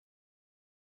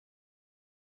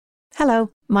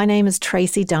Hello, my name is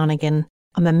Tracy Donegan.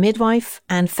 I'm a midwife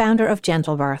and founder of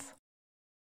Gentle Birth.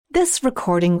 This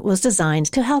recording was designed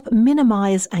to help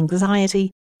minimise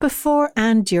anxiety before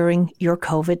and during your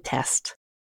COVID test.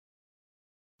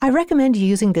 I recommend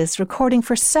using this recording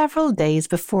for several days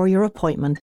before your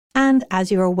appointment and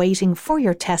as you are waiting for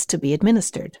your test to be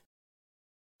administered.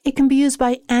 It can be used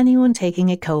by anyone taking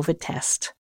a COVID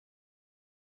test.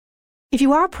 If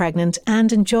you are pregnant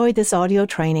and enjoy this audio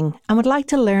training and would like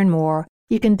to learn more,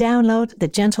 you can download the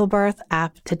Gentle Birth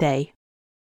app today.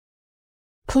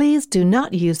 Please do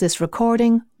not use this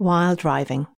recording while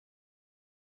driving.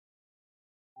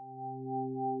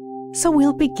 So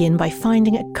we'll begin by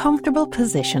finding a comfortable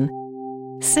position,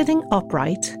 sitting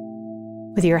upright,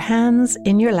 with your hands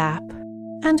in your lap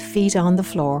and feet on the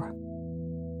floor.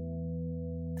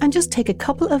 And just take a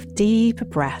couple of deep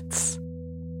breaths,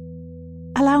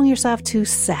 allowing yourself to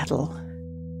settle,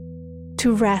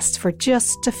 to rest for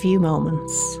just a few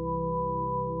moments,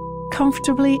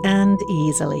 comfortably and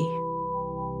easily.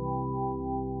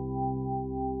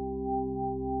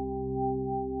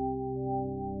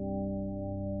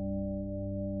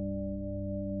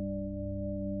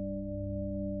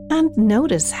 And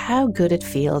notice how good it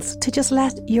feels to just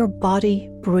let your body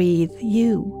breathe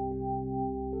you.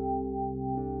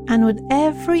 And with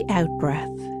every out-breath,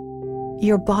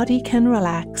 your body can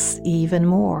relax even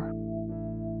more.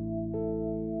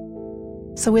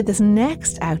 So with this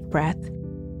next out-breath,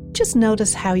 just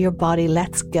notice how your body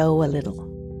lets go a little.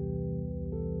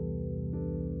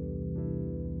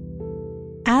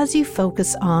 As you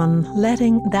focus on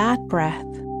letting that breath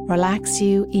relax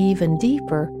you even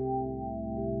deeper,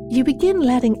 you begin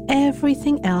letting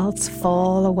everything else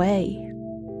fall away.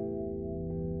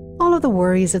 All of the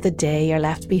worries of the day are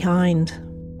left behind.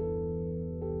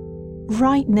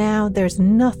 Right now, there's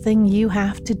nothing you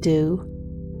have to do,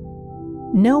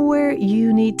 nowhere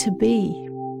you need to be,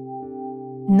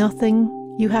 nothing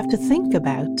you have to think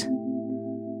about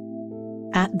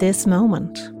at this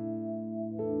moment.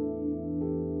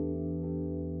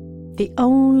 The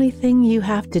only thing you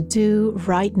have to do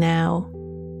right now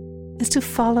is to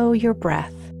follow your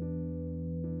breath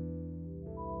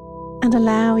and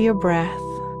allow your breath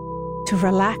to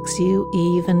relax you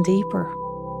even deeper.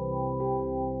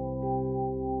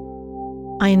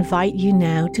 I invite you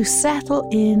now to settle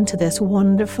into this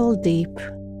wonderful, deep,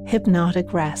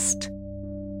 hypnotic rest,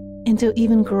 into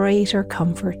even greater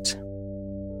comfort.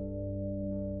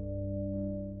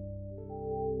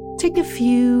 Take a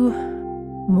few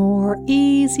more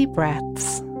easy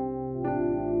breaths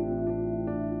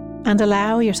and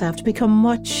allow yourself to become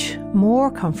much more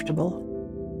comfortable.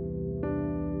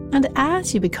 And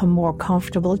as you become more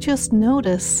comfortable, just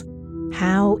notice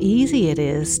how easy it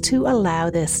is to allow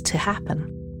this to happen.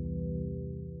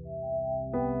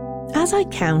 As I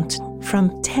count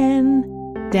from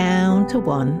 10 down to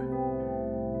 1,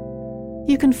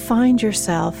 you can find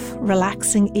yourself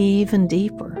relaxing even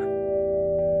deeper,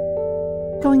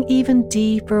 going even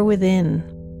deeper within,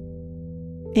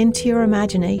 into your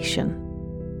imagination,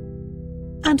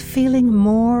 and feeling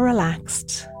more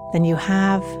relaxed than you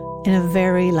have in a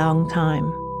very long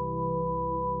time.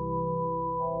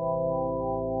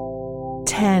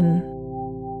 10.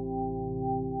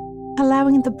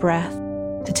 Allowing the breath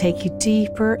to take you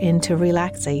deeper into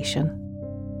relaxation.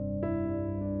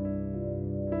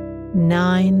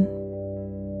 9.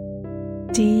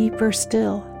 Deeper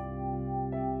still.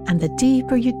 And the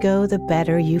deeper you go, the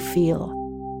better you feel.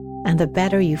 And the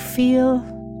better you feel,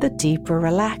 the deeper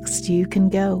relaxed you can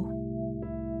go.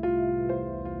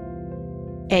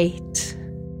 8.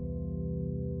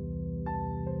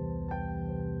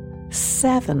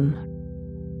 7.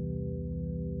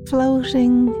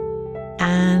 Floating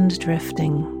and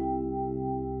drifting,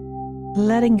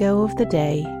 letting go of the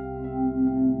day.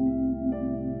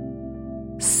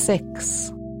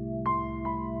 6.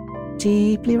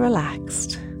 Deeply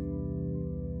relaxed.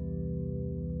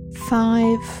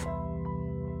 5.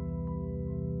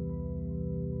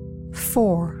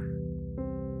 4.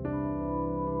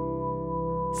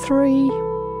 3.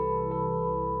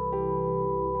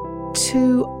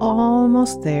 2,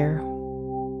 almost there.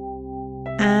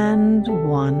 And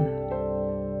 1.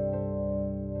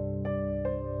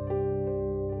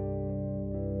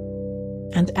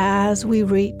 And as we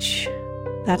reach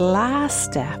that last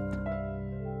step,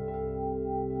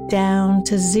 down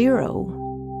to 0,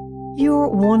 your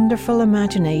wonderful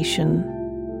imagination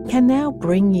can now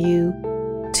bring you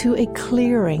to a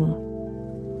clearing,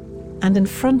 and in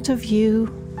front of you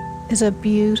is a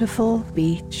beautiful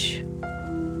beach.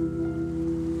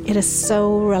 It is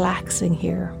so relaxing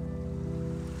here.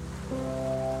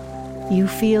 You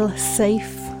feel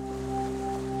safe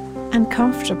and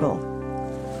comfortable,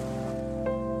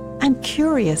 and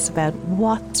curious about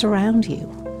what's around you.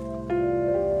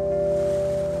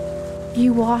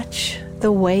 You watch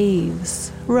the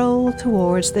waves roll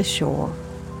towards the shore.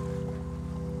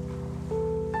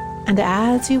 And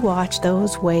as you watch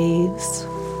those waves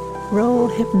roll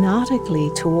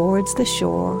hypnotically towards the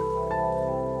shore,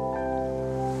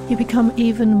 you become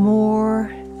even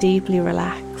more deeply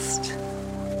relaxed.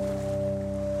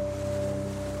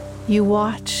 You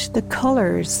watch the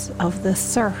colors of the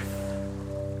surf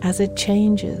as it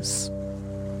changes.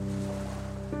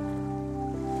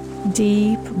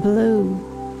 Deep blue,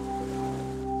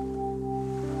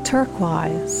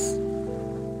 turquoise,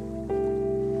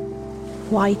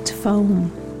 white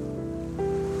foam.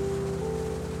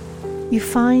 You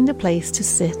find a place to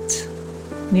sit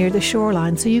near the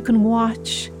shoreline so you can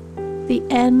watch the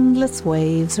endless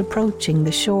waves approaching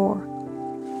the shore.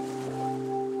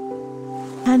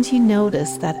 And you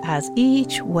notice that as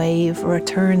each wave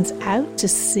returns out to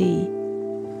sea,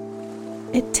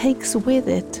 it takes with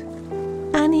it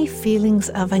any feelings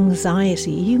of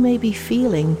anxiety you may be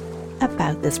feeling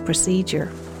about this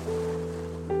procedure.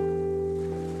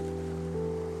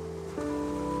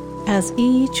 As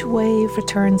each wave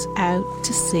returns out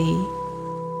to sea,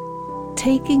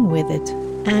 taking with it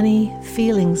any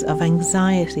feelings of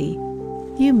anxiety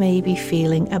you may be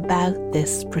feeling about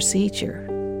this procedure.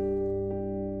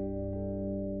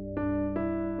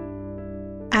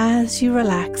 As you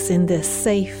relax in this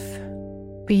safe,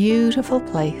 beautiful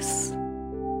place,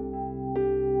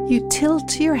 you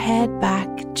tilt your head back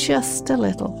just a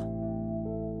little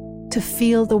to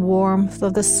feel the warmth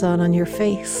of the sun on your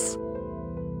face,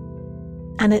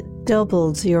 and it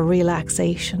doubles your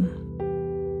relaxation.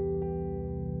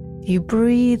 You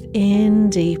breathe in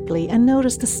deeply and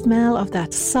notice the smell of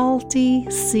that salty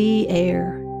sea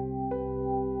air,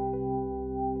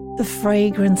 the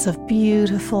fragrance of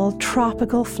beautiful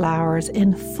tropical flowers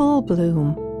in full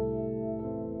bloom,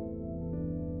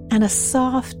 and a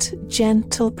soft,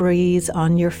 gentle breeze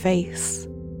on your face.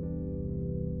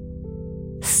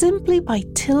 Simply by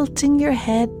tilting your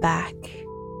head back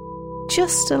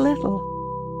just a little,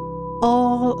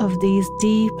 all of these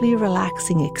deeply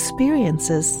relaxing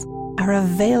experiences are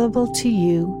available to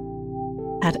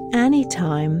you at any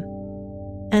time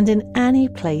and in any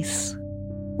place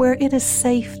where it is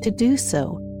safe to do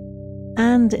so,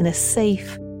 and in a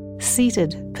safe,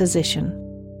 seated position.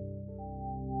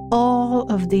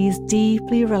 All of these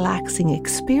deeply relaxing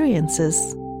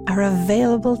experiences are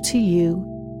available to you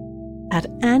at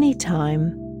any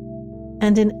time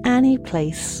and in any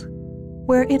place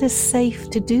where it is safe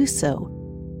to do so,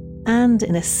 and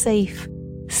in a safe,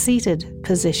 seated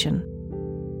position.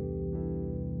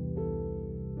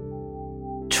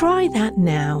 Try that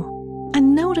now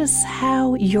and notice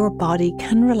how your body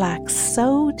can relax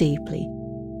so deeply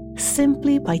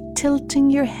simply by tilting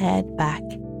your head back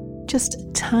just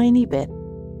a tiny bit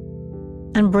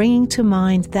and bringing to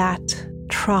mind that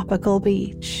tropical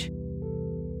beach,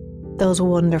 those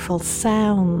wonderful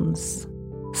sounds,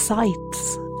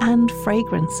 sights, and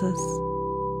fragrances.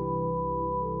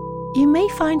 You may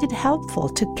find it helpful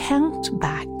to count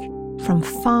back from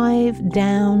 5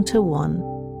 down to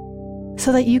 1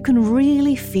 so that you can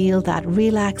really feel that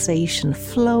relaxation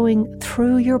flowing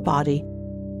through your body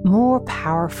more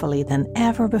powerfully than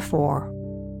ever before.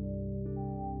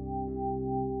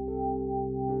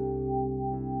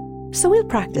 So we'll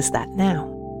practice that now.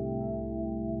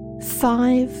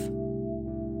 5.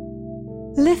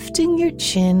 Lifting your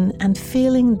chin and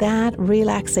feeling that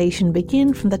relaxation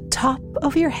begin from the top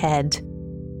of your head,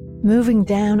 moving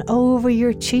down over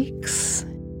your cheeks,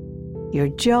 your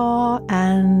jaw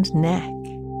and neck.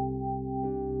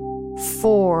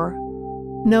 4.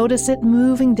 Notice it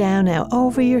moving down now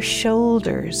over your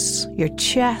shoulders, your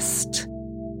chest,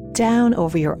 down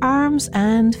over your arms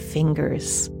and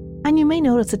fingers. And you may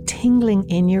notice a tingling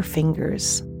in your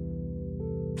fingers.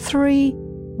 3.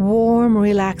 Warm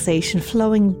relaxation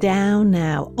flowing down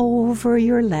now over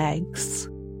your legs.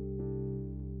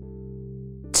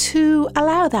 2.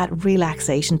 Allow that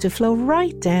relaxation to flow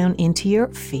right down into your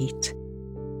feet.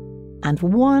 And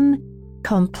 1.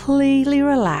 Completely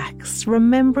relax,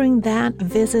 remembering that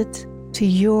visit to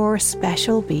your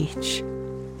special beach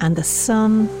and the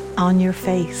sun on your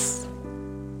face.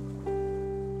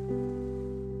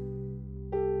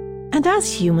 And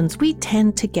as humans, we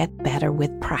tend to get better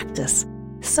with practice.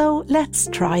 So let's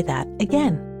try that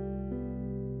again.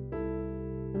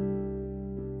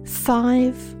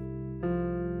 5.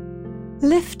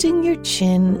 Lifting your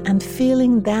chin and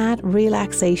feeling that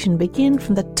relaxation begin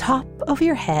from the top of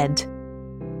your head,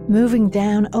 moving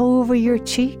down over your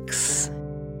cheeks,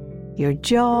 your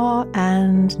jaw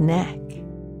and neck.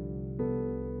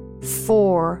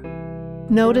 4.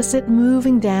 Notice it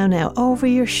moving down now over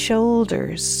your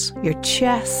shoulders, your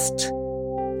chest,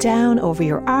 down over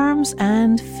your arms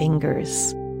and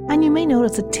fingers. And you may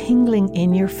notice a tingling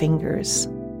in your fingers.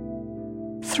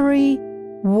 3.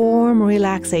 Warm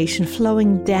relaxation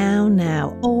flowing down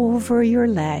now over your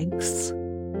legs.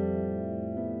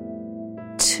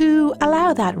 2.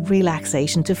 Allow that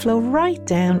relaxation to flow right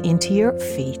down into your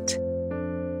feet.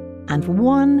 And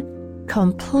 1.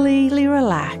 Completely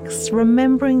relax,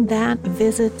 remembering that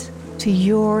visit to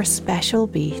your special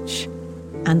beach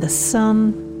and the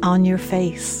sun on your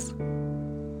face.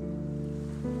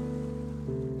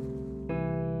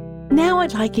 Now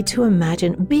I'd like you to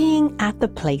imagine being at the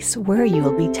place where you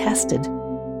will be tested.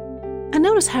 And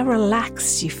notice how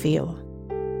relaxed you feel.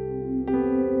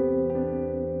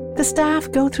 The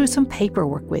staff go through some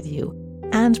paperwork with you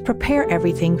and prepare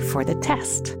everything for the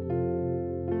test.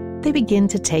 They begin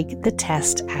to take the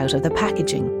test out of the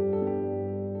packaging.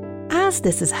 As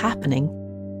this is happening,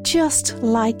 just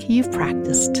like you've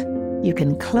practiced, you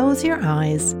can close your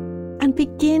eyes and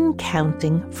begin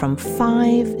counting from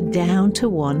 5 down to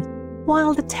 1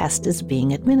 while the test is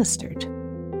being administered.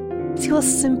 So you'll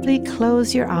simply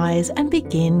close your eyes and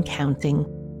begin counting,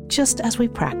 just as we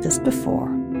practiced before.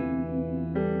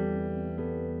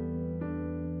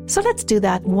 So let's do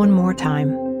that one more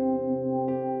time.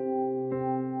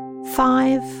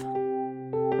 5,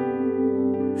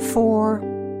 4,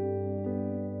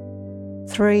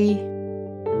 3,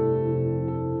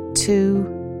 2,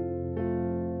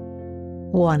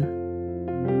 1.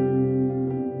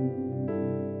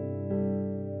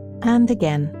 And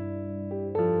again.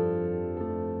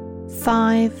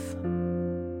 5,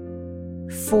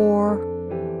 4,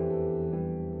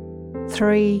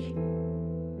 3,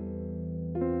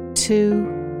 2,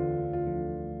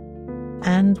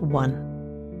 and 1.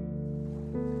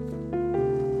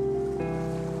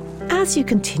 As you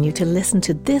continue to listen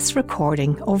to this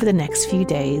recording over the next few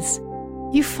days,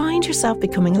 you find yourself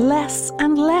becoming less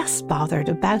and less bothered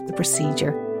about the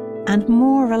procedure and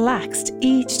more relaxed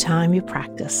each time you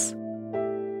practice.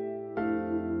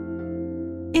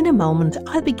 In a moment,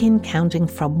 I'll begin counting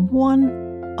from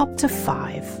 1 up to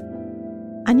 5,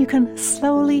 and you can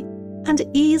slowly and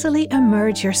easily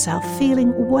emerge yourself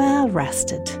feeling well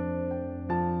rested,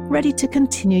 ready to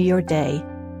continue your day,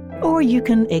 or you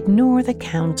can ignore the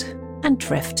count and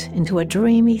drift into a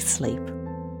dreamy sleep.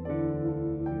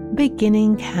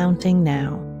 Beginning counting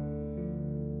now.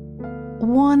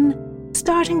 1.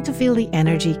 Starting to feel the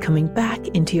energy coming back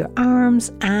into your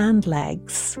arms and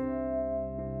legs.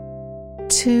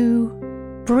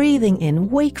 2. Breathing in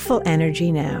wakeful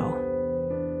energy now.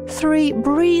 3.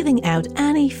 Breathing out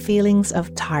any feelings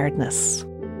of tiredness.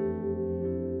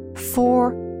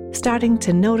 4. Starting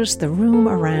to notice the room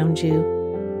around you.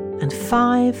 And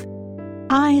 5.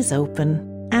 Eyes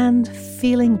open and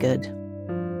feeling good.